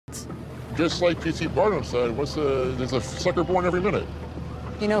Just like P.T. Barnum said, there's a sucker born every minute.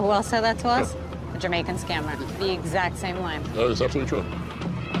 You know who else said that to us? A Jamaican scammer. The exact same line. That is absolutely true.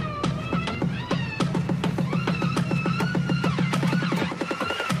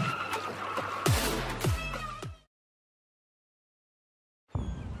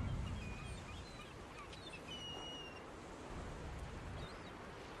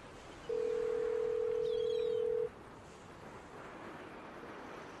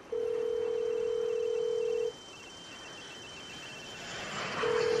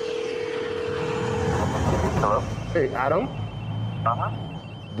 Hey, Adam?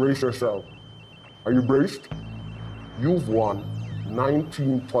 Brace yourself. Are you braced? You've won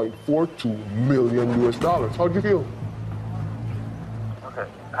 $19.42 million US. How'd you feel? Okay,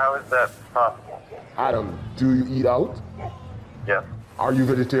 how is that possible? Adam, do you eat out? Yes. Are you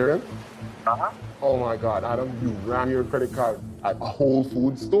vegetarian? Oh my God, Adam, you ran your credit card at a Whole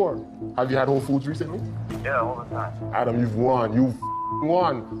Foods store. Have you had Whole Foods recently? Yeah, all the time. Adam, you've won. You've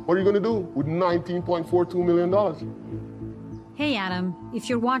won. What are you gonna do with $19.42 million? Hey, Adam, if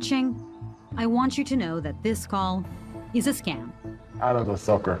you're watching, I want you to know that this call is a scam. Adam's a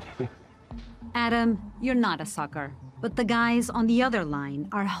sucker. Adam, you're not a sucker, but the guys on the other line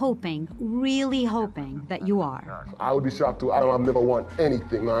are hoping, really hoping that you are. I would be shocked too. Adam, I've never won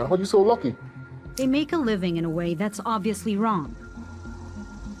anything, man. How are you so lucky? They make a living in a way that's obviously wrong.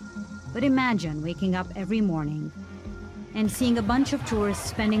 But imagine waking up every morning and seeing a bunch of tourists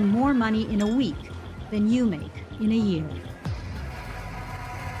spending more money in a week than you make in a year.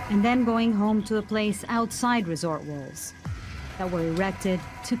 And then going home to a place outside resort walls that were erected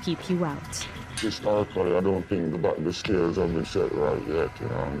to keep you out. Historically, I don't think the scales have been set right yet, you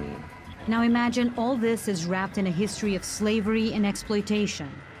know what I mean? Now imagine all this is wrapped in a history of slavery and exploitation,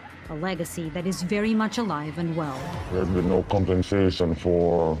 a legacy that is very much alive and well. There's been no compensation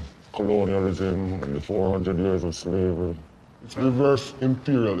for colonialism and the 400 years of slavery. It's reverse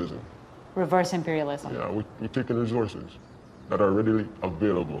imperialism. Reverse imperialism. Yeah, we take the resources that are readily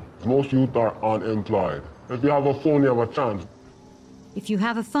available. Most youth are unemployed. If you have a phone, you have a chance. If you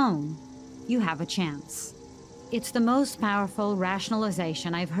have a phone, you have a chance. It's the most powerful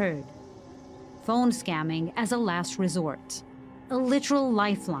rationalization I've heard. Phone scamming as a last resort. A literal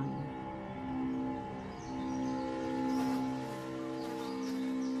lifeline.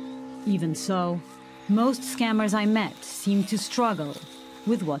 Even so, most scammers I met seem to struggle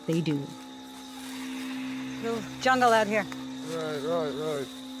with what they do. Little jungle out here. Right.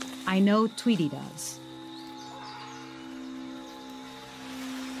 I know Tweety does.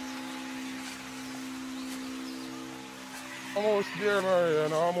 Almost there,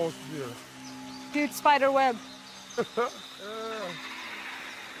 Marianne, almost there. Dude, spider web. Yeah.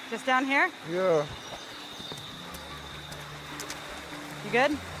 Just down here? Yeah. You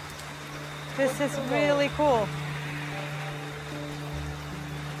good? This is really cool.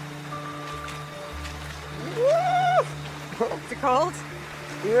 Is it cold?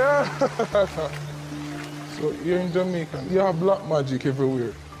 Yeah. So here in Jamaica, you have black magic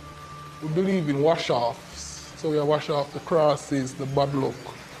everywhere. We believe in wash-offs. So we wash off the crosses, the bad luck.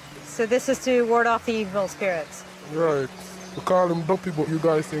 So this is to ward off the evil spirits? Right. We call them dumpy, but you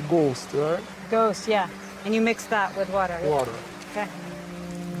guys say ghost, right? Ghost, yeah. And you mix that with water? Water. Okay.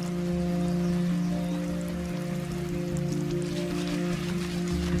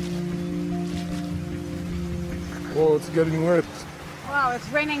 Oh, it's getting wet. Wow, it's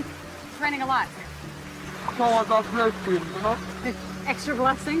raining a lot. So I got blessing, you know? Extra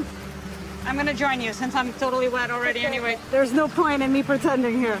blessings? I'm gonna join you since I'm totally wet already anyway. There's no point in me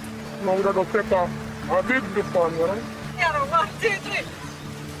pretending here. Now we're gonna take off a big one, you know? Yeah, 1, 2, 3.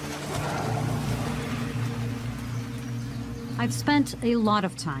 I've spent a lot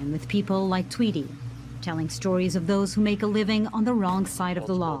of time with people like Tweety, telling stories of those who make a living on the wrong side of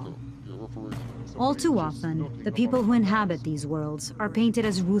the law. All too often, the people who inhabit these worlds are painted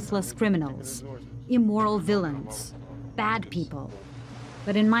as ruthless criminals, immoral villains, bad people.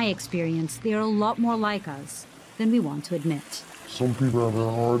 But in my experience, they are a lot more like us than we want to admit. Some people have it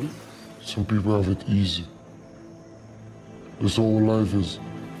hard, some people have it easy. This whole life is...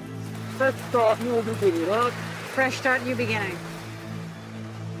 Fresh start, new beginning, right? Fresh start, new beginning.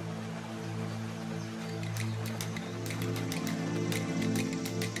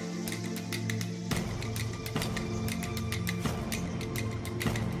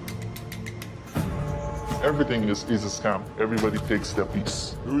 Everything is a scam. Everybody takes their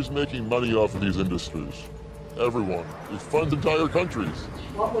piece. Who's making money off of these industries? Everyone. It funds entire countries.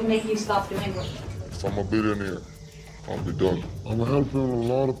 What would make you stop doing it? If I'm a billionaire, I'll be done. I'm helping a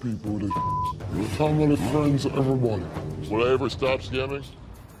lot of people with family, friends, everybody. Will I ever stop scamming?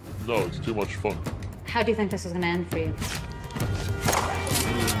 No, it's too much fun. How do you think this is gonna end for you?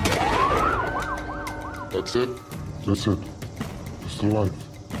 That's it? That's it. It's the life.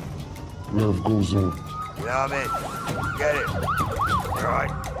 Love goes on. You know what I mean? Get it. All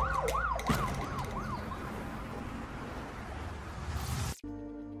right.